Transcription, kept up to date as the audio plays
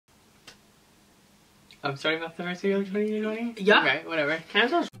I'm starting off the first video of 2020? Yeah. Okay, whatever.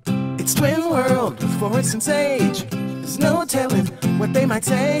 It's Twin World with Forrest and Sage. There's no telling what they might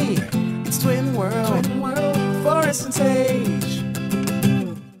say. It's Twin World, Forrest and Sage.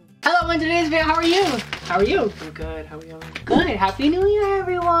 Hello, in today's video, how are you? How are you? I'm good, how are you? Good. Happy New Year,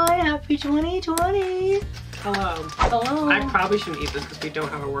 everyone. Happy 2020. Hello. Hello. I probably shouldn't eat this because we don't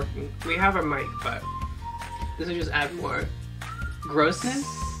have a working. We have a mic, but this will just add more Grossness?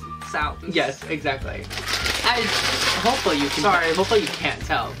 sounds. Yes, exactly. Hopefully you can. Sorry, hopefully you can't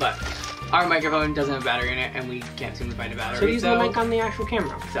tell, but our microphone doesn't have a battery in it, and we can't seem to find a battery. So use the mic on the actual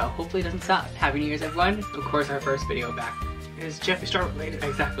camera. So hopefully it doesn't stop. Happy New Year's, everyone. Of course, our first video back. Is Jeffree Star related?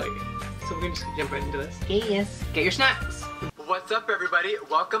 Exactly. So we're gonna just jump right into this. Yes. Get your snacks. What's up, everybody?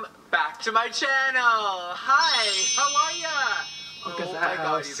 Welcome back to my channel. Hi, how are ya? Look at Oh that my god,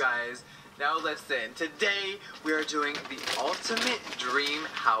 house. you guys. Now listen, today we are doing the ultimate dream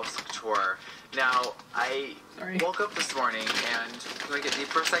house tour. Now, I woke up this morning and, can I get deep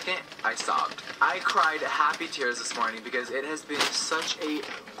for a second? I sobbed. I cried happy tears this morning because it has been such a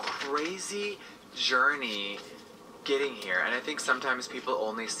crazy journey getting here. And I think sometimes people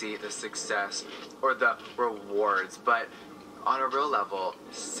only see the success or the rewards, but on a real level,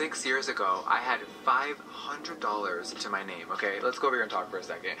 6 years ago, I had $500 to my name. Okay, let's go over here and talk for a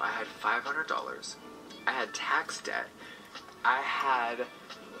second. I had $500. I had tax debt. I had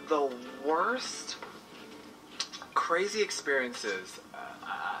the worst, crazy experiences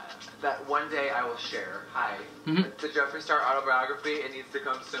that one day I will share. Hi, the Jeffree Star autobiography. It needs to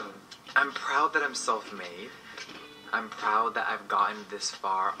come soon. I'm proud that I'm self-made. I'm proud that I've gotten this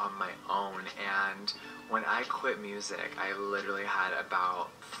far on my own, and when I quit music, I literally had about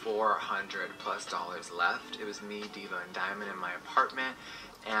 $400+ left. It was me, Diva, and Diamond in my apartment,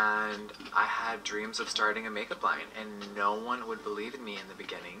 and I had dreams of starting a makeup line, and no one would believe in me in the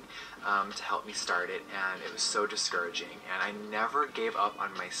beginning to help me start it, and it was so discouraging, and I never gave up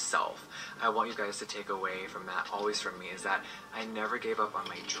on myself. I want you guys to take away from that, always from me, is that I never gave up on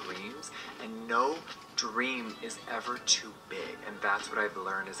my dreams, and no dream is ever too big. And that's what I've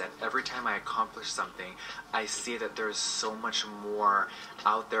learned, is that every time I accomplish something, I see that there's so much more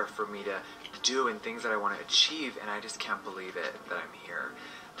out there for me to do and things that I want to achieve, and I just can't believe it that I'm here.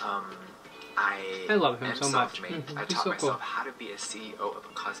 I love him so much. I taught myself how to be a CEO of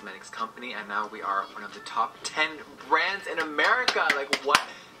a cosmetics company, and now we are one of the top 10 brands in America. Like, what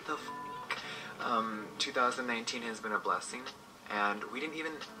the f***? 2019 has been a blessing, and we didn't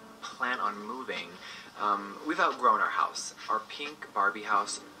even plan on moving. We've outgrown our house. Our pink Barbie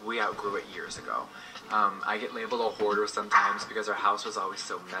house, we outgrew it years ago. I get labeled a hoarder sometimes because our house was always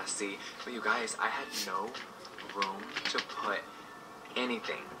so messy. But you guys, I had no room to put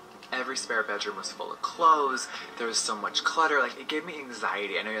anything. Every spare bedroom was full of clothes. There was so much clutter. Like, it gave me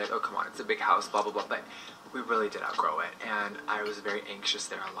anxiety. I know you're like, oh, come on, it's a big house, blah, blah, blah. But we really did outgrow it. And I was very anxious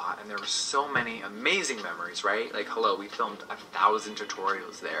there a lot. And there were so many amazing memories, right? Like, hello, we filmed 1,000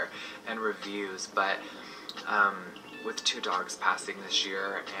 tutorials there and reviews. But with 2 dogs passing this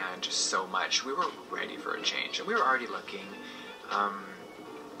year and just so much, we were ready for a change. And we were already looking.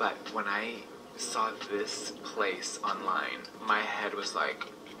 But when I saw this place online, my head was like,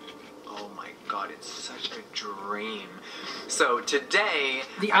 oh my god, it's such a dream. So today,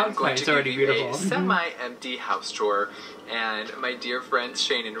 I'm going to give you a semi-empty house tour, and my dear friends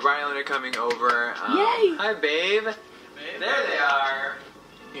Shane and Rylan are coming over. Yay! Hi, babe. There they are.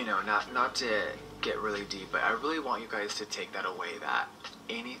 You know, not to get really deep, but I really want you guys to take that away, that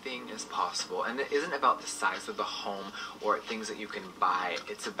anything is possible. And it isn't about the size of the home or things that you can buy.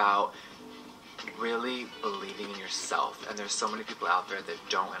 It's about really believing in yourself, and there's so many people out there that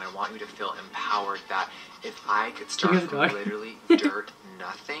don't, and I want you to feel empowered that if I could start from literally dirt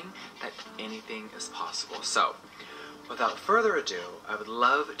nothing, that anything is possible. So without further ado, I would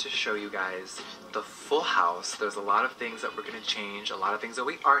love to show you guys the full house. There's a lot of things that we're going to change, a lot of things that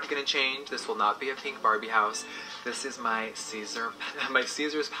we aren't going to change. This will not be a pink Barbie house. This is my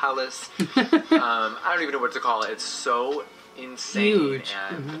Caesar's Palace. I don't even know what to call it. It's so insane. Huge.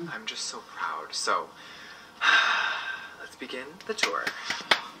 And I'm just so proud. So let's begin the tour.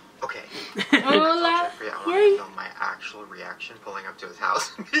 Okay. Jeffree, I want to film my actual reaction pulling up to his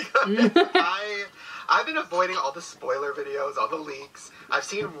house because I've been avoiding all the spoiler videos, all the leaks. I've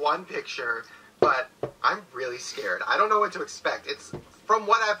seen one picture, but I'm really scared. I don't know what to expect. It's, from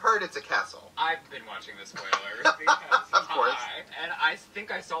what I've heard, it's a castle. I've been watching the spoilers because of course. And I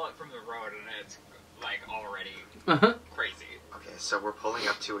think I saw it from the road, and it's like already crazy. Okay, so we're pulling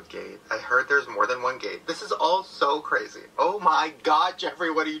up to a gate. I heard there's more than one gate. This is all so crazy. Oh my god,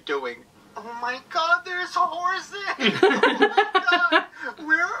 Jeffree, what are you doing? Oh my god, there's horses! Oh my god,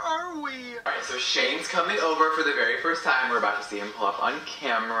 where are we? Alright, Alright, so Shane's coming over for the very first time. We're about to see him pull up on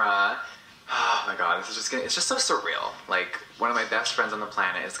camera. Oh my god, it's just so surreal. Like, one of my best friends on the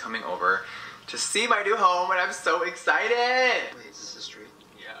planet is coming over to see my new home, and I'm so excited! Wait, is this the street?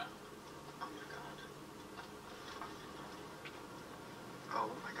 Yeah. Oh my god.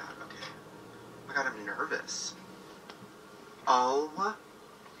 Oh my god, okay. Oh my god, I'm nervous. Oh my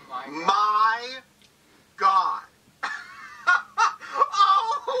god. Oh my god.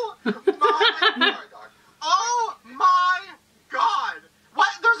 Oh my god. What?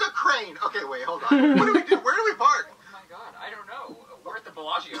 There's a crane. Okay, wait, hold on. What do we do? Where do we park? Oh my god, I don't know. We're at the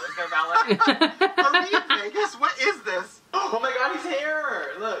Bellagio. Is there valet? Are we in Vegas? What is this? Oh my god, he's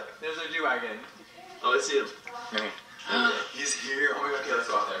here! Look, there's our G-Wagon. Oh, let's see him. Okay. He's here. Oh my god, okay, let's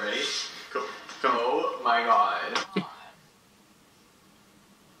go out there. Ready? Go. Oh my god.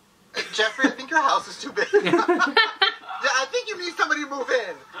 Jeffree, I think your house is too big. I think you need somebody to move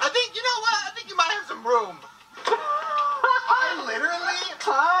in. I think, you know what? I think you might have some room. I literally...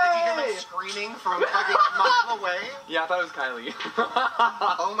 Hi! Did you hear my screaming from fucking a mile away? Yeah, I thought it was Kylie.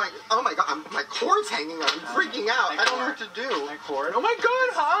 Oh my god, my cord's hanging out. I'm freaking out. I don't know what to do. My cord. Oh my god,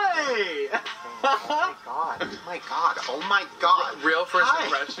 hi! Oh my god. Oh my god. Real first Hi.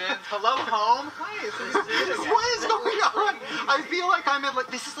 impressions. Hello, home. Hi, it's nice to meet you. What is going on? I feel like I'm in, like,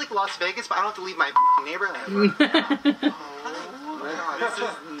 this is like Las Vegas, but I don't have to leave my neighborhood. Oh my god. This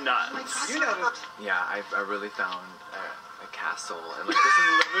is nuts. You know this. Yeah, I really found a castle, and like this is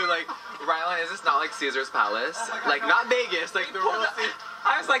literally like, Rylan, is this not like Caesar's Palace? Like not Vegas, like the real.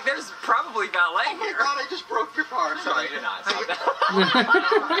 I was like, there's probably valet Oh my here. god, I just broke your car. Sorry, you did not. Stop that.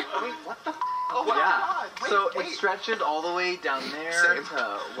 Wait, what the? Oh my Yeah. god. Wait, So wait. it stretches all the way down there Same.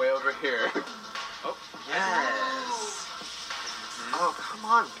 to way over here. Oh, yes. Oh, come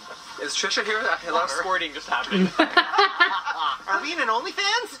on. Is Trisha here? A lot of squirting just happened. Are we in an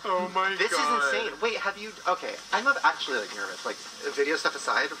OnlyFans? Oh my This is insane. Wait, have you... Okay, I'm not actually, like, nervous. Like, video stuff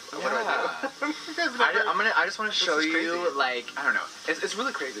aside, what do I do? You guys never- I just want to show is you, crazy. like, I don't know. It's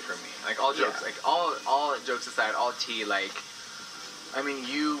really crazy for me. Like, all jokes, Yeah. like, all jokes aside, all tea, like, I mean,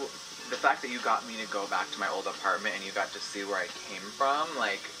 the fact that you got me to go back to my old apartment and you got to see where I came from,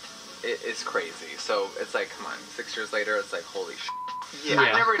 like, it's crazy. So, it's like, come on, 6 years later, it's like, holy shit. Yeah.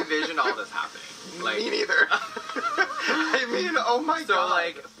 I never envisioned all this happening. Like, Me neither. I mean, oh my so, god.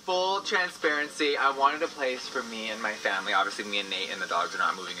 like, full transparency, I wanted a place for me and my family. Obviously, me and Nate and the dogs are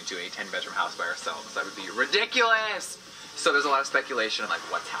not moving into a 10-bedroom house by ourselves. That would be ridiculous! So there's a lot of speculation on, like,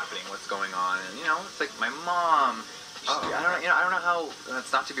 what's happening, what's going on. And, you know, it's like my mom... I don't know how,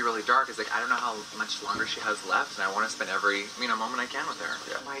 it's not to be really dark, it's like, I don't know how much longer she has left, and I want to spend every, moment I can with her.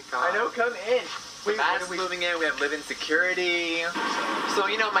 Oh my god. I know, come in. Wait, Matt's moving in, we have live-in security. So,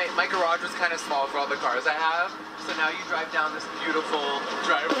 you know, my garage was kind of small for all the cars I have. So now you drive down this beautiful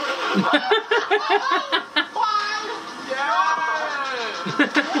driveway.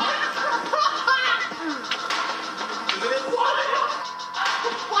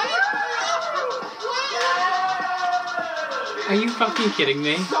 Are you fucking kidding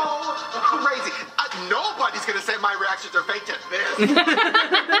me? So crazy. Nobody's gonna say my reactions are fake to this. They've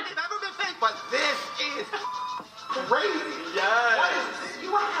never been fake, but this is crazy. Yes. What is this?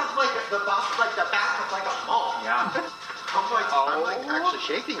 You have like the back of like a mall. Yeah. I'm like actually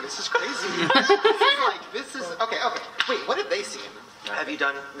shaking. This is crazy. this is okay. Wait, what have they seen? Have you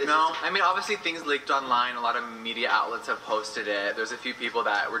done this? No, I mean, obviously things leaked online. A lot of media outlets have posted it. There's a few people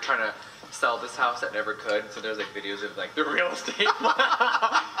that were trying to sell this house that never could. So there's like videos of like the real estate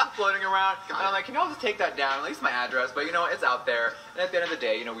floating around. And I'm like, can y'all just take that down? At least my address. But you know, it's out there. And at the end of the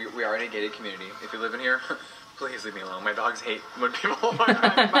day, you know, we are in a gated community. If you live in here, please leave me alone. My dogs hate when people My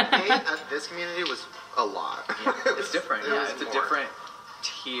hate at this community was a lot. It's different. Yeah, it's a different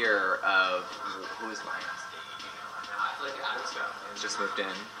tier of who's buying us. I feel like Adam's family has just moved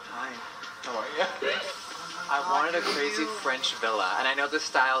in. Hi. How are you? I wanted a crazy French villa, and I know this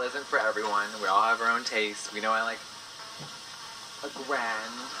style isn't for everyone. We all have our own taste. We know I like a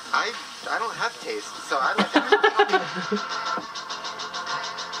grand. I don't have taste, so I don't.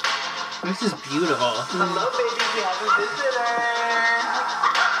 This is beautiful. Hello, baby. We have a visitor.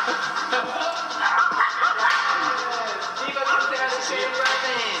 Diva, come say hi to Shane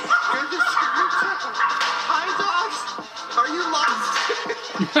Robbins. Hi, dogs. Are you lost?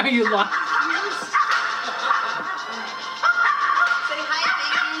 Are you lost? Say hi,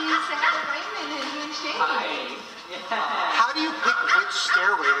 baby. Say hi to Raymond and you and Shane. Hi. How do you pick which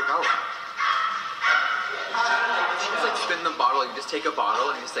stairway to go? You just like spin the bottle. You just take a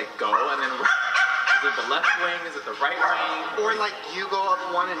bottle and you just like go, and then Is it the left wing? Is it the right wing? Or like you go up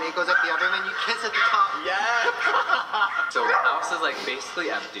one and Nate goes up the other, and then you kiss at the top. Yeah. So the house is like basically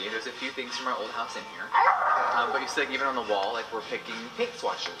empty. There's a few things from our old house in here, but you see like even on the wall, like we're picking paint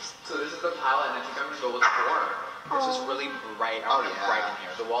swatches. So this is the palette, and I think I'm gonna go with 4. It's just really bright. Oh, yeah. Bright in here.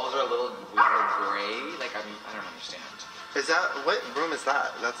 The walls are a little weird gray. Like I don't understand. Is that what room is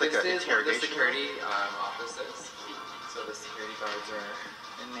that? That's like This an is one of the interrogation security offices. So the security guards are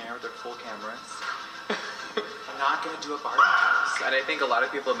in there with their full cameras. I'm not gonna do a Barbie house, and I think a lot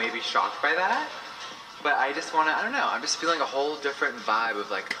of people may be shocked by that. But I just wanna, I don't know, I'm just feeling a whole different vibe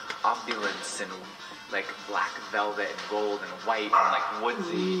of like opulence and like black velvet and gold and white and like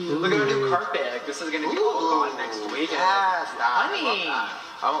woodsy. Look at our new carpet. Like this is gonna be all gone next week. Yes, Honey,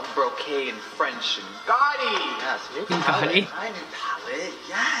 I want brocade and French and gaudy. Yes, new Gaudy. My new palette.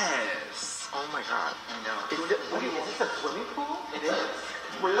 Yes. Oh my god. I know. Is this a swimming pool? It is.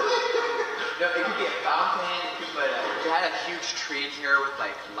 Really? No, it could be a fountain. It could be we had a huge tree in here with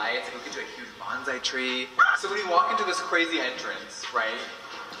like lights. And we could do a huge bonsai tree. So when you walk into this crazy entrance, right?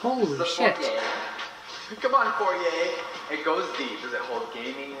 Holy the shit. foyer. Come on, foyer. It goes deep. There's a whole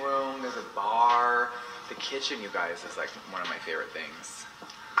gaming room. There's a bar. The kitchen, you guys, is like one of my favorite things.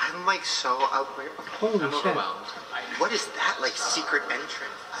 I'm like so outward. Holy I'm shit. overwhelmed. What is that like secret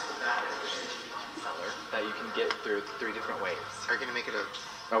entrance? Cellar that you can get through 3 different ways. Are you gonna make it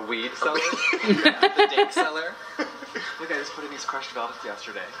a weed cellar? The dank cellar. Look, I just put in these crushed velvets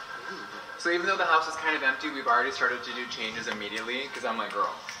yesterday. So even though the house is kind of empty, we've already started to do changes immediately because I'm like, girl,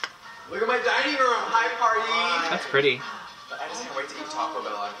 look at my dining room. Hi, party. That's pretty. I just can't wait to eat Taco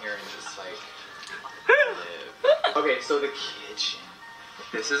Bell on here and just like live. Okay, so the kitchen.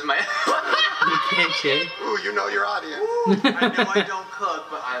 This is my The kitchen. Ooh, you know your audience. I know I don't cook,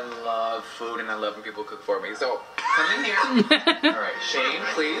 but I love food and I love when people cook for me. So come in here. All right, Shane,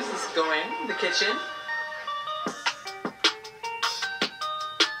 please, let's go in the kitchen.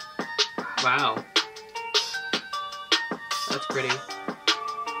 Wow. That's pretty.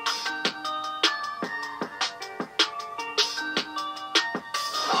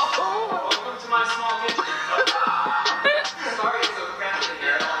 Welcome to my small kitchen. Sorry it's so cramped in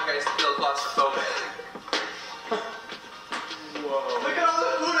here. I don't want you guys to feel claustrophobic. Whoa. Look at all the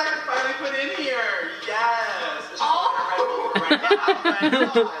food I can finally put in here. Yes.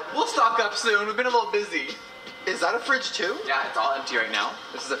 We'll stock up soon. We've been a little busy. Is that a fridge too? Yeah, it's all empty right now.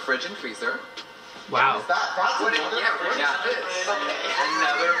 This is a fridge and freezer. Wow. That's What another fridge? yeah. Okay.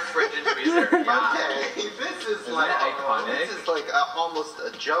 Another fridge and freezer. Yeah. Okay, this is Isn't like it iconic? This is like almost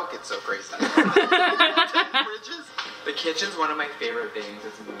a joke. It's so crazy. Fridges. The kitchen's one of my favorite things.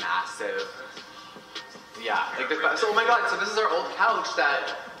 It's massive. Yeah. Like so, oh my god, so this is our old couch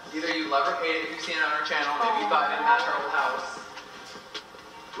that either you love or hate it if you've seen it on our channel. Maybe you thought it didn't match our old house.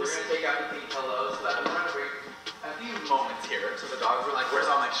 We're gonna take out the pink pillows, so that we're gonna wait a few moments here. So the dogs were like, where's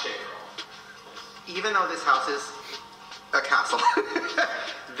all my shit, girl? Even though this house is a castle,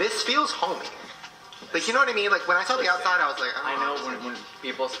 this feels homey. Like, you know what I mean? Like, when I saw the outside, I was like, I know when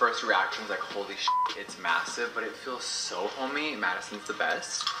people's first reaction is like, holy shit, it's massive, but it feels so homey. Madison's the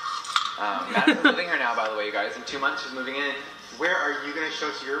best. Madison's living here now, by the way, you guys. In 2 months, she's moving in. Where are you going to show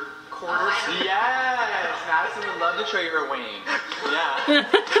us your quarters? Yes! Madison would love to show you her wing. Yeah.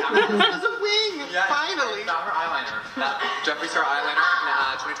 This is a wing! Yeah, Finally! Not her eyeliner. Jeffree's her eyeliner,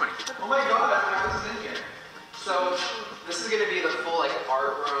 2020. Oh my god, this is in here. So, this is going to be the full, like,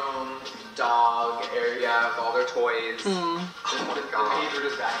 art room, dog area with all their toys. Oh my god. The kids are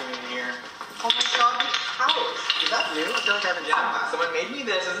just vacuuming in here. Oh my god, this house! Is that new? I feel like I haven't seen Yeah, that. someone made me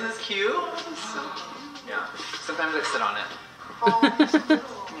this. Isn't this cute? Yeah. Sometimes I sit on it.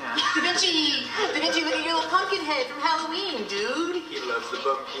 Yeah. Da Vinci, look at your little pumpkin head from Halloween, dude. He loves the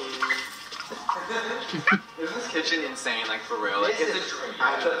pumpkins. Isn't this kitchen insane? Like for real? Like This it's a is dream.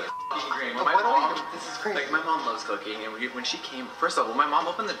 kind It's of- a fucking dream. When But my why don't mom, we- this is crazy. like my mom loves cooking, and when she came, first of all, when my mom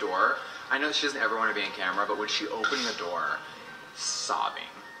opened the door, I know she doesn't ever want to be on camera, but when she opened the door, sobbing.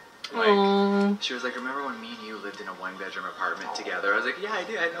 Like she was like, remember when me and you lived in a 1-bedroom apartment together? I was like, yeah, I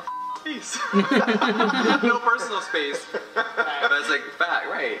did. I had no space, no personal space. But it's like fact,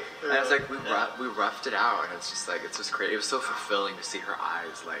 right? And it's like we roughed it out, and it's just great. It was so fulfilling to see her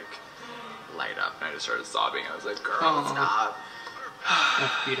eyes like light up, and I just started sobbing. I was like, girl, stop.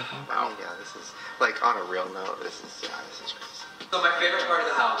 That's beautiful. I mean, yeah, this is, like, on a real note, this is crazy. So my favorite part of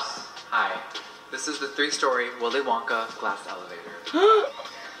the house. Hi. This is the 3-story Willy Wonka glass elevator.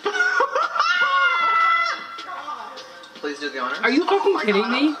 Please do the honors. Are you fucking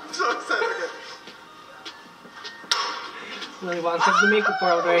kidding me? I'm so excited. Really wants the makeup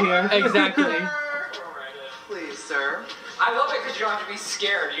world right here. Exactly. Please, sir. I love it because you don't have to be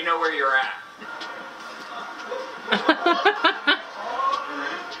scared. You know where you're at.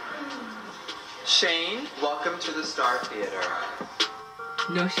 Shane, welcome to the Star Theater.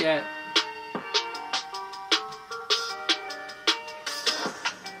 No shit.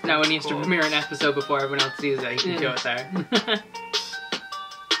 Now when he needs to premiere an episode before everyone else sees it, he can show it there.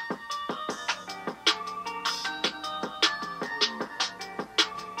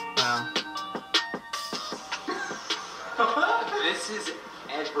 Wow. This is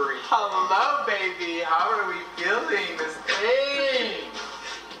every. Hello, baby. How are we feeling this thing?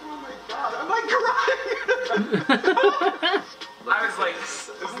 Oh my god, I'm like crying. I was like,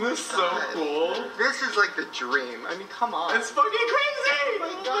 isn't this so cool? This is like the dream. I mean, come on. It's fucking crazy. Oh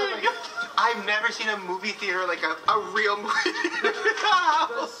my god, like, I've never seen a movie theater like a real movie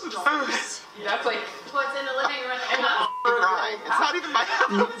house. That's like What's in the living room? Oh, I'm crying. It's not even my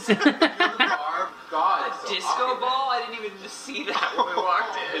house. God, A disco ball? I didn't even see that when we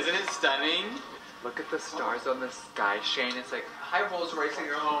walked in. Isn't it stunning? Look at the stars on the sky, Shane. It's like, hi, Rolls Royce in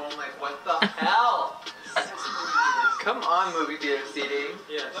your home. Like, what the hell? Come on, movie theater seating.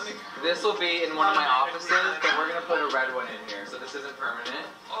 Yes. This will be in one of my offices, but we're gonna put a red one in here, so this isn't permanent.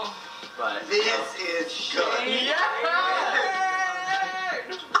 Oh. But This is good. yeah!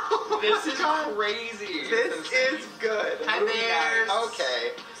 This is crazy. This is good. Hi, Bears.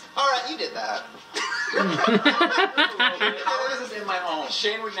 Okay. Alright, you did that. How is this in my home?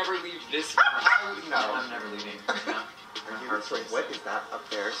 Shane would never leave this. No. I'm never leaving. No. What is that up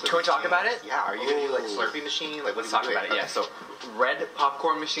there? So Can we talk about it? Yeah, are you gonna do like slurping machine? Like, Let's talk about it. Yeah. So, red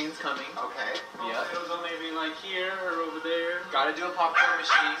popcorn machine's coming. Okay. Yeah. It'll go maybe like here or over there. Gotta do a popcorn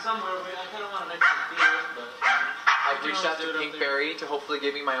machine. Somewhere. I kind of want to mention theater, but. I've reached out to Pinkberry to hopefully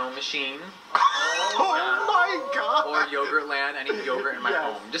give me my own machine. Oh my god. Or Yogurtland. I need yogurt in my Yes.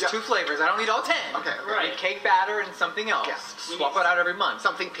 home. Just Yeah. 2 flavors. I don't need all 10. Okay, I need cake batter and something else. Yes. Swap it out every month.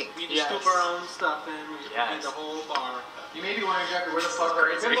 Something pink. We Yes. just scoop our own stuff in. We Yes. need the whole bar. You may be wondering, Jeffree, where the fuck are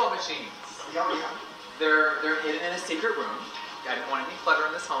your pinball machines? Yeah. They're hidden in a secret room. I didn't want any clutter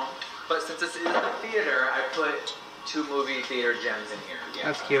in this home. But since this is a theater, I put 2 movie theater gems in here.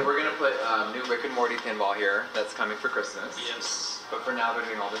 That's cute. We're gonna put new Rick and Morty pinball here. That's coming for Christmas. Yes. But for now, they're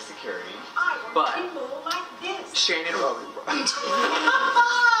doing all the security. I But- can move like this. Shane and Rhode. Do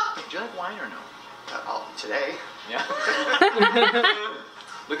you like wine or no? Today. Yeah.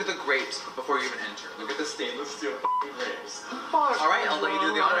 Look at the grapes before you even enter. Look at the stainless steel grapes. All right, I'll let you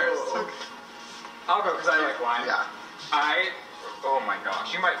do the honors. I'll go because I like wine. Yeah. Oh my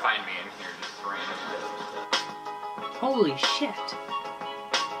gosh, you might find me in here just randomly. Holy shit.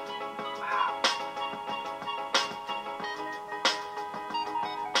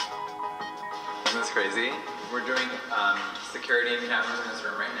 Isn't this crazy? We're doing security and cameras in this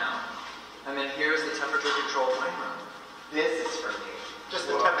room right now. And then here's the temperature controlled wine room. This is for me. Just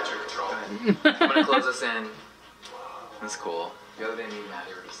the temperature control. I'm gonna close this in. That's cool. The other day, me and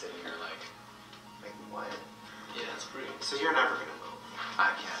Maddie were just sitting here like, Like what? Yeah, it's pretty. So you're never gonna move.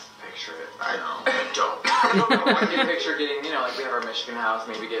 I can't picture it. I don't. I don't know. I can picture getting, you know, like we have our Michigan house,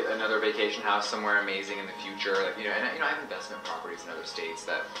 maybe get another vacation house somewhere amazing in the future. Like, you know, and I have investment properties in other states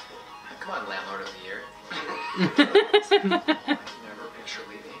that, come on, landlord of the year. I never picture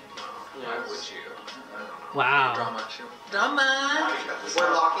leaving. Why would you? Wow. Drama. Drama.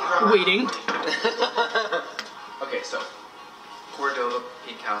 We're locking drama. Waiting. Okay, so Cordova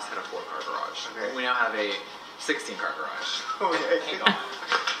Peak House had a 4-car garage. Okay. We now have a 16-car garage. Okay. Hang on.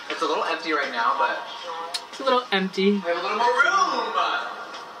 It's a little empty right now, but It's a little empty. we have a little more room.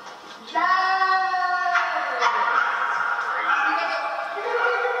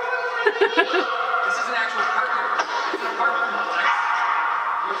 This is an actual apartment. It's an apartment complex.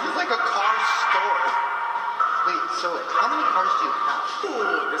 This is like a car store. Wait, so how many cars do you have?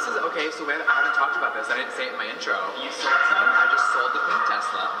 Ooh, this is okay. So I haven't talked about this. I didn't say it in my intro. You sold some. I just sold the pink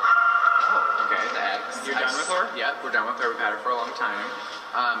Tesla. Oh. Okay, the X. You're done with her? Yep, we're done with her. We've had her for a long time.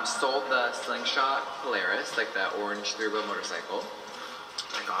 Sold the Slingshot Polaris, like the orange 3-wheel motorcycle. Oh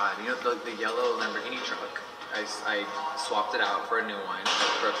my God, you know the yellow Lamborghini truck. I swapped it out for a new one,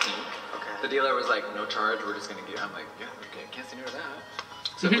 for a pink. Okay. The dealer was like, no charge, we're just gonna get. I'm like, yeah, okay, can't say no to that.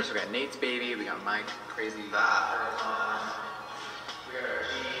 So of course we got Nate's baby, we got Mike, crazy. We got our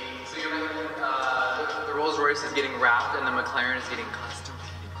so the Rolls Royce is getting wrapped, and the McLaren is getting custom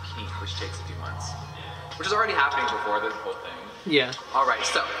paint, which takes a few months, which is already happening before this whole thing. Yeah. All right,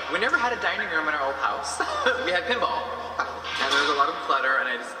 so we never had a dining room in our old house. We had pinball, and there was a lot of clutter, and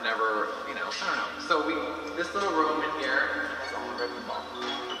I just never, you know, I don't know. So this little room in here has all of our pinball.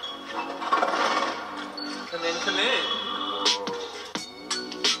 Come in, come in.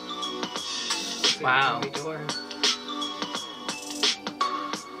 Wow. Door.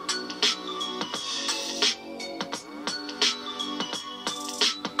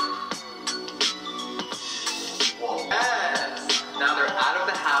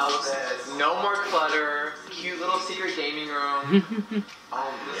 No more clutter. Cute little secret gaming room.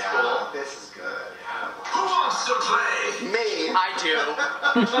 Oh, yeah. Cool. This is good. Who wants to play? Me. I do.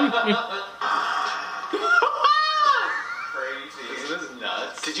 Crazy. This is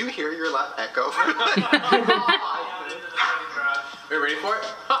nuts. Did you hear your left echo? Are you ready for it?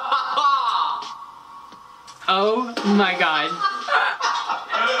 Oh my god.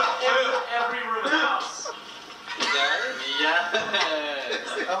 Every room in the house. Yes.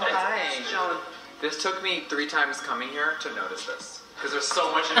 Oh, hi. This took me 3 times coming here to notice this. Because there's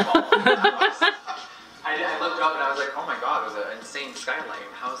so much involved. I looked up and I was like, oh my god, it was an insane skylight.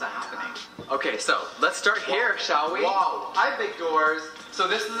 How is that happening? Okay, so let's start here, shall we? Whoa. Hi, big doors. So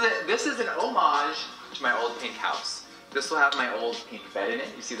this is an homage to my old pink house. This will have my old pink bed in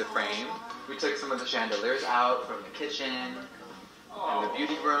it. You see the frame? We took some of the chandeliers out from the kitchen and the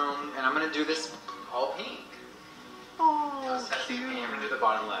beauty room, and I'm gonna do this all pink. Oh, I'm gonna do the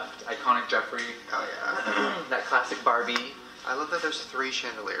bottom left. Iconic Jeffree. Oh, yeah. That classic Barbie. I love that there's 3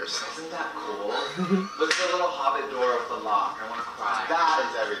 chandeliers. Isn't that cool? Look at the little hobbit door with the lock. I wanna cry. That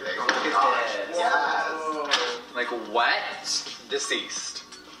is everything. Oh, Look my at God. this. Yes. Like what? Deceased.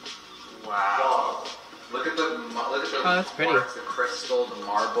 Wow. Look at the Oh, that's pretty. quartz, the crystal, the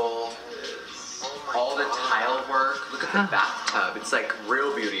marble, Oh my all the God. tile work. Look at the bathtub. It's like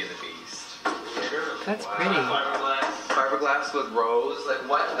real Beauty and the Beast. That's pretty. Fiberglass with rose. Like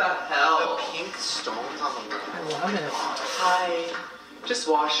what the hell? The pink stones on the wall. I love it. Hi. Just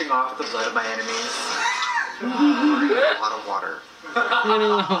washing off the blood of my enemies. A lot of water.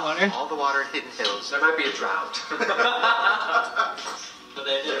 Water. All the water in Hidden Hills. There might be a drought. But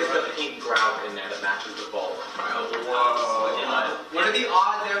they did Look at the pink grout in there that matches the bulb. Whoa. What are the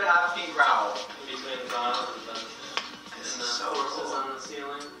odds there to have pink grout? Between the bottom and This the is so horses cool. on the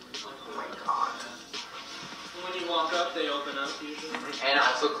ceiling. Oh my god. When you walk up, they open up usually. And it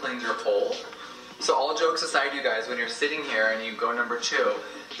also cleans your pole. So all jokes aside, you guys, when you're sitting here and you go number 2,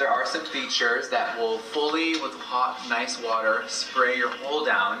 there are some features that will fully, with hot, nice water, spray your hole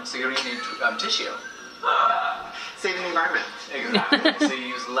down so you don't even need tissue. Saving the environment. Exactly. So you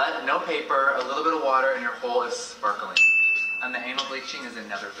use no paper, a little bit of water, and your hole is sparkling. And the anal bleaching is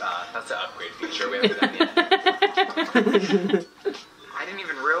another, that's an upgrade feature we haven't done yet. I didn't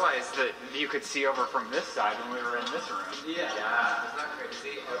even realize that you could see over from this side when we were in this room. Yeah. Isn't that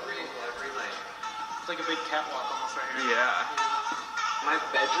crazy? Every like... It's like a big catwalk almost right here. Yeah. My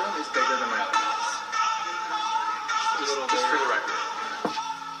bedroom is bigger than my other house. Just for the record.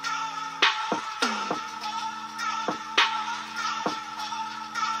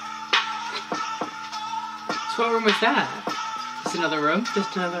 So what room was that? Just another room?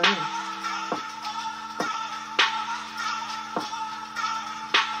 Just another room.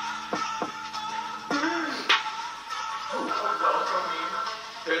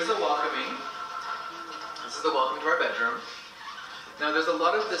 There's the welcoming. This is the welcome to our bedroom. Now there's a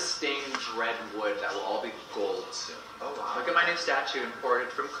lot of the stained red wood that will all be gold soon. Oh wow. Look at my new statue imported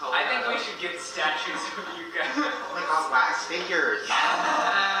from Colorado. I think we should get statues of you guys. Oh my god, wax figures.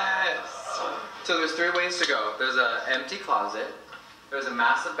 Yes! So there's 3 ways to go. There's an empty closet. There's a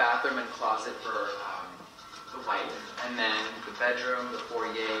massive bathroom and closet for the wife. And then the bedroom, the foyer,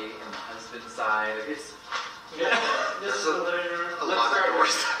 and the husband's side. It's This is the living room. A lot of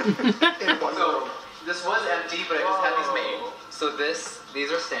doors. In one So room. this was empty, but I just had these made. So these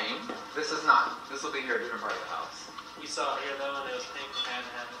are staying. This is not. This will be here a different part of the house. You saw it here though, and it was pink and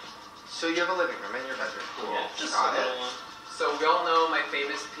So you have a living room and your bedroom. Cool. yeah, just Got a it. little one. So we all know my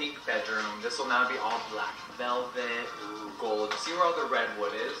famous pink bedroom. This will now be all black velvet, gold. See where all the red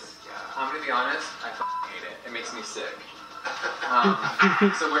wood is? Yeah. I'm gonna be honest, I hate it. It makes me sick.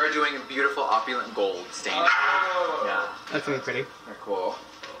 So we're doing a beautiful opulent gold stain. Oh. Yeah, That's really pretty. they're cool.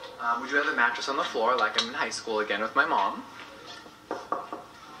 We do have the mattress on the floor like I'm in high school again with my mom.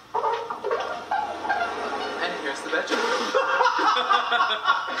 And here's the bedroom.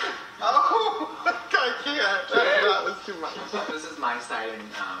 Oh, I can't. That was too much. This is my side and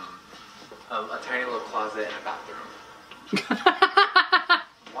a tiny little closet and a bathroom.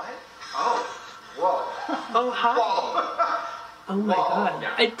 What? Oh. Whoa. Oh, hi. Whoa. Oh my god.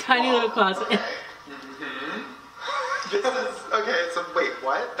 Yeah. A tiny little closet. Okay. This is okay. So wait,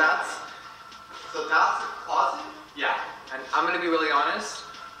 what? That's a closet. Yeah, and I'm gonna be really honest.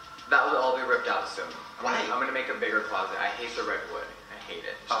 That will all be ripped out soon. Why? I'm gonna make a bigger closet. I hate the redwood. I hate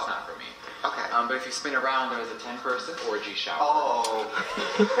it. It's just not for me. Okay. But if you spin around, there's a 10-person orgy shower. Oh.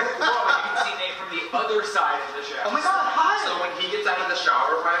 Whoa, you can see Nate from the other side of the shower. Oh my god, hi! So when he gets out of the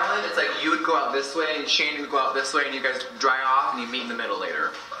shower finally, it's like you would go out this way and Shane would go out this way and you guys dry off and you meet in the middle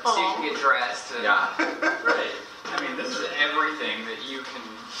later. So you can get dressed. And, Yeah. Right. I mean, this is everything that you can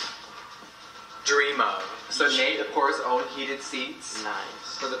dream of. So Nate, of course, owned heated seats.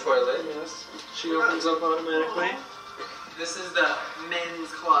 Nice. For the toilet. Yes. She opens up automatically. This is the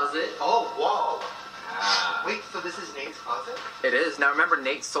men's closet. Oh, whoa. Wait, so this is Nate's closet? It is. Now remember,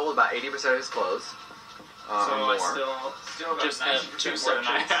 Nate sold about 80% of his clothes. So I still just have 2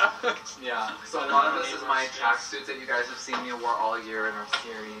 sections. Yeah. So a lot of this is my tracksuits that you guys have seen me wear all year in our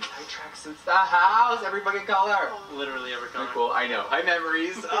series. My tracksuits, the house, every fucking color. Literally every color. Cool. I know. Hi,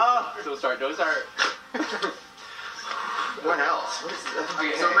 memories. Oh, don't start. What else? What is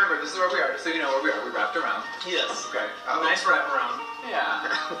Okay, so remember, this is where we are. So you know where we are. We wrapped around. Yes. Okay. Nice wrap around. Yeah.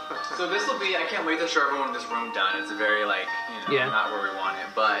 So this will be, I can't wait to show everyone this room done. It's a very, like, you know, not where we want it,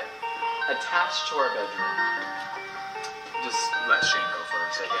 but attached to our bedroom. Just let Shane go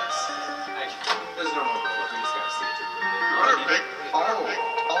first, I guess. There's no more goals. We just gotta see it through.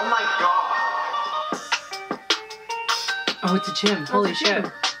 Oh my god. Oh, it's a gym. Holy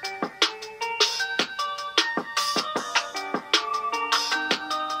shit.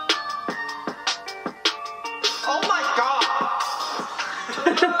 Oh my god.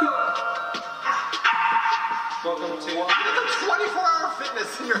 Welcome to 24-hour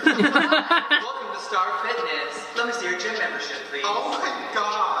fitness in your Welcome to Star Fitness. Let me see your gym membership, please. Oh my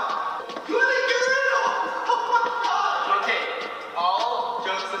god. Who are they getting rid of? Oh my god. Okay, all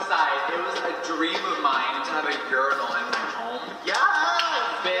jokes aside, it was a dream of mine to have a urinal in my home. Yes.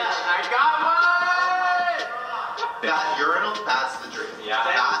 Bitch, I got one! That urinal, that's the dream. Yeah.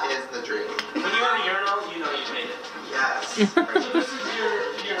 That is the dream. When you have a urinal, you know you made it. Yes. So this is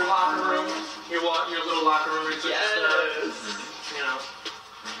your locker room. Your little locker room. It's just, you know.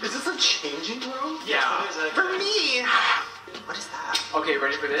 Is this a changing room? Yeah. For me. What is that? Okay,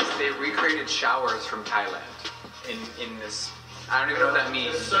 ready for this? They recreated showers from Thailand in this. I don't even know what that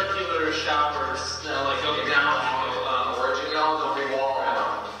means. Circular showers that like go down Original, the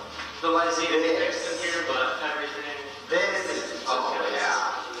wall. The lights need to be fixed in here, but everything. This. Oh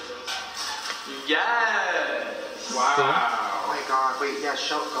yeah. Yes. Wow. Oh my god. Wait. Yeah.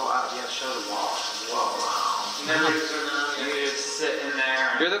 Go up. Yeah. Show the wall. Whoa. And then you just sit in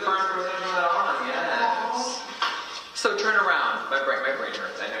there. You're the first person to do that on. Yes. So turn around. My brain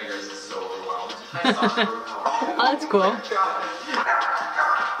hurts. I know yours is so overwhelmed. I saw the room. Oh, that's cool.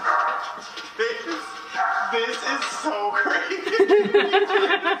 This is so crazy. Dude,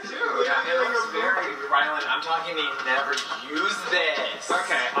 it looks very violent. I'm talking they never use this.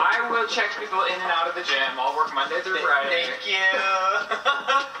 Okay, I will check people in and out of the gym. I'll work Monday through Friday. Thank you.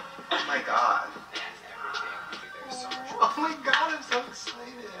 Oh my god. There's so much. Oh my god, I'm so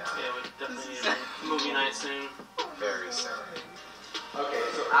excited. Yeah, we definitely need a movie night soon. Very soon. Okay,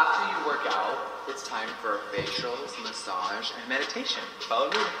 so after you work out, it's time for facials, massage, and meditation. Follow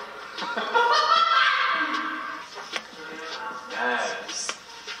me. Yes.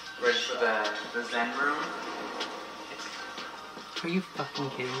 Ready for the Zen room? Are you fucking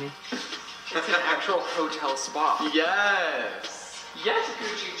kidding me? It's an actual hotel spa. Yes. Yes,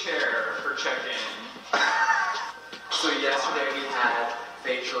 Gucci chair for check-in. So yesterday we had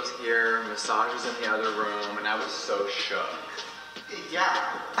facials here, massages in the other room, and I was so shook. Yeah.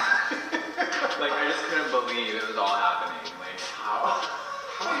 Like, I just couldn't believe it was all happening. Like, how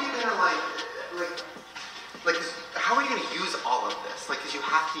are you gonna how are you gonna use all of this? Like, cause you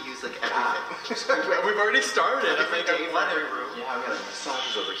have to use like everything. We've already started. Like, I think every room. Yeah, we got like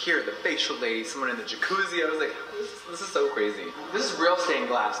massages over here, the facial lady, someone in the jacuzzi. I was like, this is so crazy. This is real stained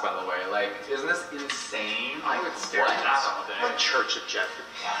glass, by the way. Like, isn't this insane? I would stare at that all day. What church of Jeffree?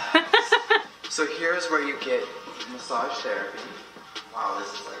 So here's where you get massage therapy. Wow, this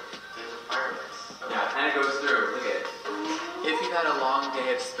is like there's a fireplace. Yeah, and it goes through. Look at it. If you've had a long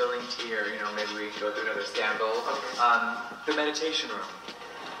day of spilling tea, or maybe we go through another scandal. The meditation room.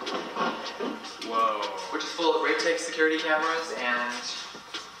 Whoa. Which is full of Raytech security cameras and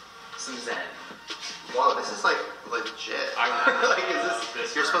some Zen. Wow, this is like legit. Like, is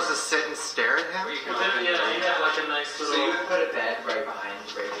this you're supposed to sit and stare at him? Yeah, you have like a nice little. So you would put a bed right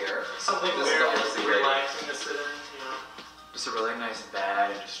here. Something very relaxing to sit in, Just a really nice bed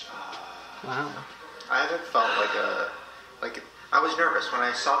and just. Wow. I haven't felt like I was nervous when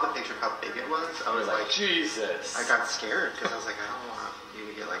I saw the picture of how big it was. I was like, Jesus. I got scared because I was like, I don't want you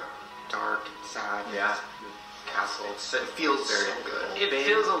to get like dark and sad. Yeah. Castle. It feels very good. It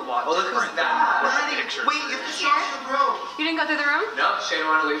feels a lot different than what the picture. Wait, you have to show the room. You didn't go through the room? No, Shane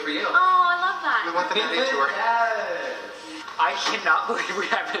wanted to wait for you. Oh, I love that. We want the night tour. Yes. I cannot believe we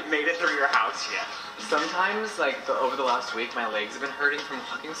haven't made it through your house yet. Sometimes, over the last week, my legs have been hurting from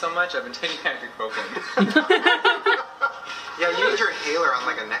walking so much. I've been taking ibuprofen. Yeah, you need your inhaler on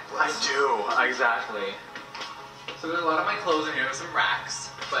like a necklace. I do. Exactly. So there's a lot of my clothes in here. There's some racks,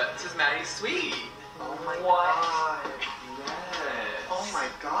 but this is Maddie's suite. Oh my god. Yes. Oh my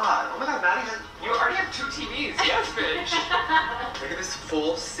god. Oh my god, Maddie has... You already have 2 TVs. Yes, bitch. Look at this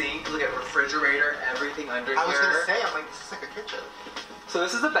full sink. Look at refrigerator. Everything under I was here. gonna say, I'm like, this is like a kitchen. So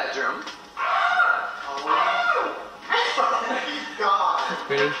this is the bedroom. Oh my god.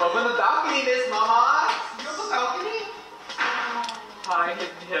 Pretty. Open the balcony, Miss Mama. You have a balcony? Hi,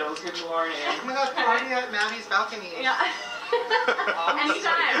 Hidden Hills. Good morning. Oh my god, party at Maddie's balcony. Yeah.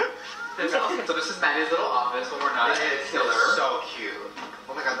 Anytime. So this is Maddie's little office when we're not It's killer. so cute.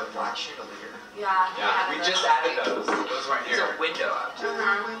 Oh my god, the black chandelier. Yeah. Yeah, we just added those. Those right There's here. a window out.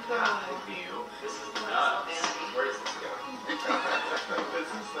 View. This is nuts. Where does this go?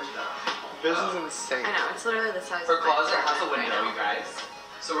 This is insane. I know, it's literally the size Her of my closet has a bedroom right window, now. you guys.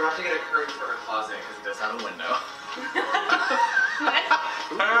 So we're gonna have to get a curtain for her closet because it does have a window.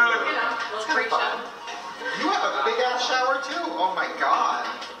 You know, little freak show. You have a big ass shower too. Oh my god.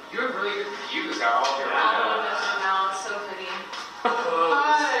 You have really good views out all your Oh, windows. no, it's so pretty.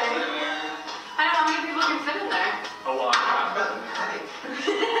 Hi. I don't know how many people can fit in there. A lot.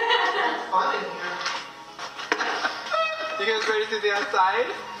 Fun in here. You guys ready to see the outside?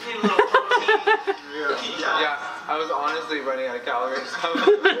 Need a little protein. Yeah, I was honestly running out of calories.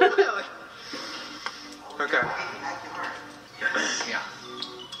 Okay. Yeah.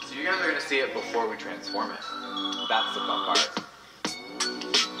 So you guys are gonna see it before we transform it. That's the fun part.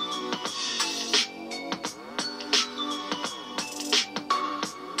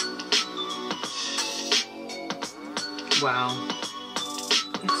 Wow.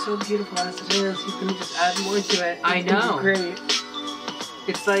 It's so beautiful as it is. You can just add more to it. I It's gonna be know. Great.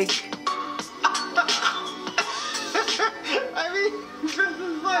 It's like I mean, this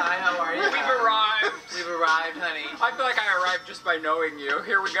is like... Hi, how are you? We've arrived. We've arrived, honey. I feel like I arrived just by knowing you.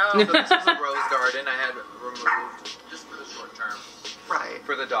 Here we go. So this is a rose garden I had removed just for the short term Right.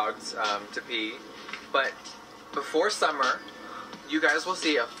 for the dogs to pee. But before summer, you guys will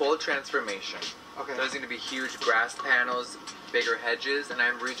see a full transformation. Okay. There's going to be huge grass panels, bigger hedges, and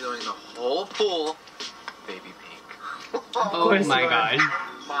I'm redoing the whole pool baby pink. oh course my you are. god.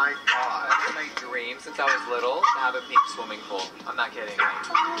 My god. That's my dream since I was little to have a pink swimming pool. I'm not kidding.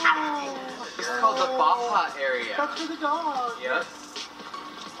 This is called the Baja area. That's for the dog. Yes.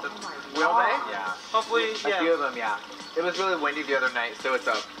 Will they? Yeah. Hopefully, A few of them, yeah. It was really windy the other night, so it's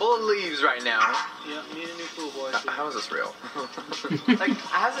full of leaves right now. Yeah, need a new pool, boy. How is this real? Like, it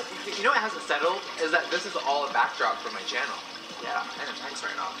hasn't, you know what hasn't settled? Is that this is all a backdrop for my channel. Yeah, and a tax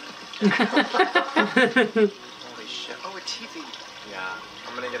write-off. Holy shit. Oh, a TV. Yeah,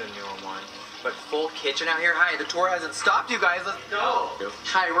 I'm gonna get a newer one. But full kitchen out here. Hi, the tour hasn't stopped, you guys. Let's go.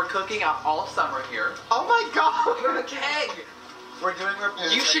 Hi, we're cooking out all summer here. Oh my god. We're a keg. We're doing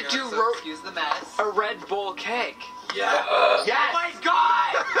repairs. You should do excuse the mess. a Red Bull cake. Yeah. Yes. Oh my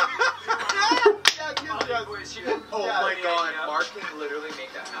god. Yes. Oh my god. Mark can literally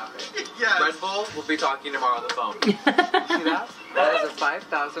make that happen. Yes. Red Bull will be talking tomorrow on the phone. You see that? That is a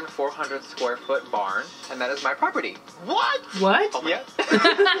 5,400 square foot barn, and that is my property. What? What? Oh yep.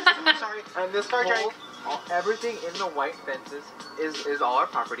 Sorry. And this whole, everything in the white fences is all our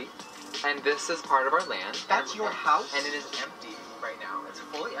property, and this is part of our land. That's your house? And it is empty right now. It's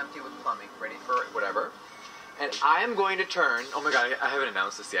fully empty with plumbing, ready for whatever. And I am going to turn. Oh my god, I haven't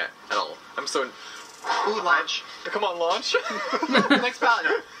announced this yet at all. I'm so. Ooh, launch. Come on, launch. Next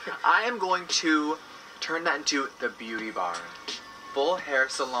palette. I am going to turn that into the beauty barn. Full hair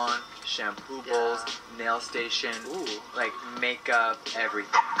salon, shampoo bowls, nail station, like makeup,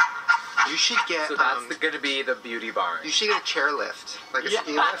 everything. You should get. So that's going to be the beauty barn. You should get a chair lift, like a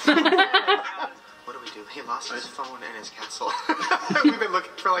ski lift. What do we do? He lost his phone in his castle. We've been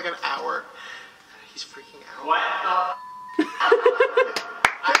looking for like an hour. He's freaking out. What?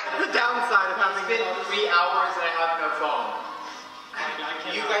 The downside of having It's been 3 hours and I have no phone.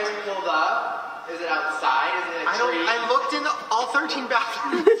 You guys pulled up? Is it outside? Is it in a tree? I looked in all 13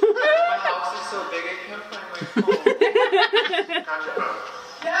 bathrooms. My house is so big I can't find my phone. Got your phone.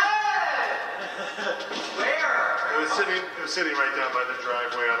 Where? It was sitting right down by the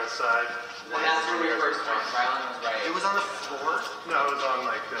driveway on the side. And that's where we first went. Rylan was right. It was on the floor? No, it was on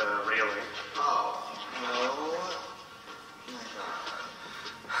like the railing. Oh. No.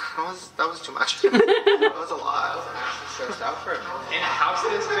 That was too much. That was a lot. Stressed out for a minute. In a house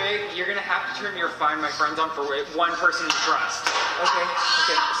this big, you're gonna have to turn your Find My Friends on for one person you trust. Okay.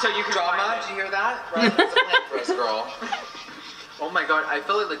 So you can Drama, find did you hear that? Rylan's a plan for us, girl. Oh my god, I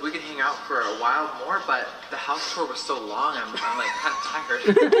feel like we could hang out for a while more, but the house tour was so long, I'm like kind of tired.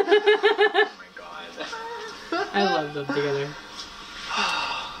 Oh my god. I love them together.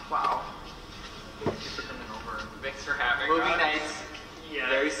 Wow. Thank you for coming over. Thanks for having Movie us. nights. Yeah.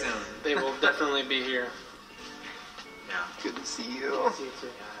 Very soon. They will definitely be here. Yeah. Good to see you. See you too.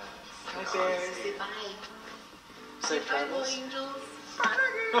 Hi, Bears. Say bye. Safe Bye, travels. angels.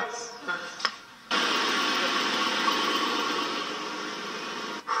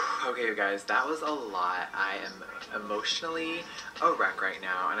 Okay, you guys, that was a lot. I am emotionally a wreck right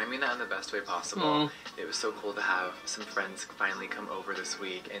now, and I mean that in the best way possible. It was so cool to have some friends finally come over this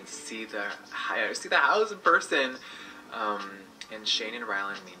week and see the house in person. And Shane and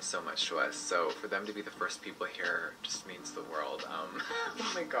Rylan mean so much to us, so for them to be the first people here just means the world. Oh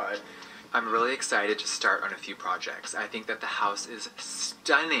my god. I'm really excited to start on a few projects. I think that the house is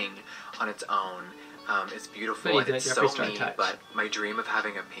stunning on its own. It's beautiful and it's so me, but my dream of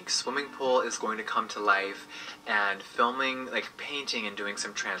having a pink swimming pool is going to come to life, and filming, like painting and doing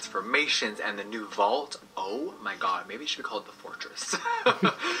some transformations, and the new vault, oh my god, maybe it should be called the Fortress.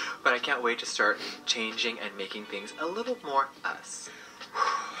 But I can't wait to start changing and making things a little more us.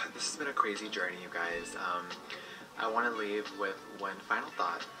 This has been a crazy journey, you guys. I want to leave with one final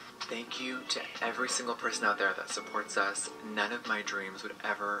thought. Thank you to every single person out there that supports us. None of my dreams would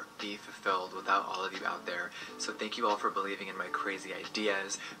ever be fulfilled without all of you out there. So thank you all for believing in my crazy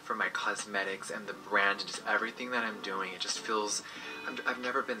ideas, for my cosmetics and the brand and just everything that I'm doing. It just feels, I've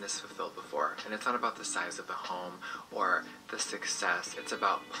never been this fulfilled before. And it's not about the size of the home or the success. It's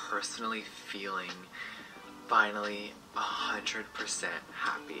about personally feeling finally 100%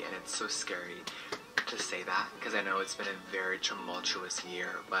 happy. And it's so scary to say that, because I know it's been a very tumultuous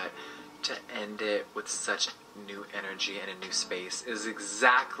year, but to end it with such new energy and a new space is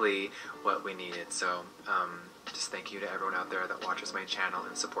exactly what we needed. So just thank you to everyone out there that watches my channel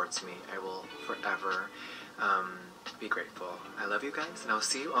and supports me. I will forever be grateful. I love you guys, and I'll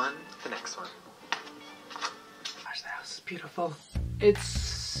see you on the next one. Gosh, the house is beautiful. It's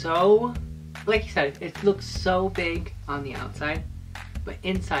so, like you said, it looks so big on the outside, but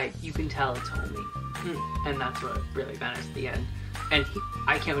inside you can tell it's homey. And that's what really matters at the end. And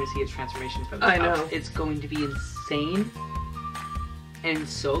I can't wait to see his transformation from the top. I know. It's going to be insane and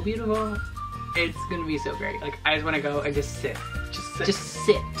so beautiful. It's going to be so great. Like, I just want to go and just sit. Just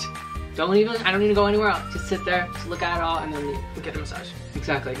sit. I don't need to go anywhere else. Just sit there, just look at it all, and then leave. Get a massage.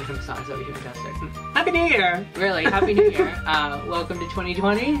 Exactly, get a massage. That would be fantastic. Happy New Year! Really, Happy New Year. Welcome to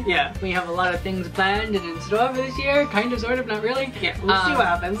 2020. Yeah. We have a lot of things planned and in store for this year. Kind of, sort of, not really. Yeah, we'll see what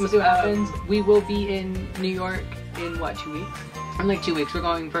happens. We'll see what happens. We will be in New York in, what, 2 weeks? In like 2 weeks. We're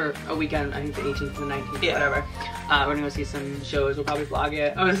going for a weekend, I think the 18th and the 19th, yeah. Whatever. We're gonna go see some shows. We'll probably vlog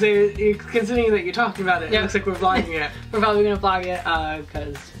it. I was saying, considering that you're talking about it, it looks like we're vlogging it. We're probably gonna vlog it,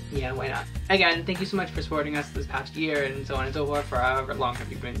 because, yeah, why not? Again, thank you so much for supporting us this past year and so on and so forth, for however long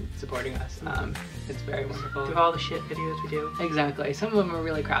have you been supporting us. It's very wonderful. With all the shit videos we do. Exactly. Some of them are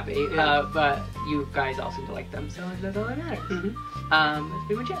really crappy, but you guys all seem to like them, so that's all that matters. That's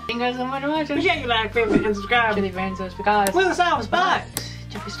pretty much it. Thank you guys so much for watching. Appreciate you, like, favorite, and subscribe. To the fans, because we're the Salvage, but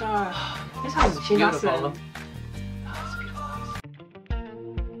Jeffree Star. This house is beautiful.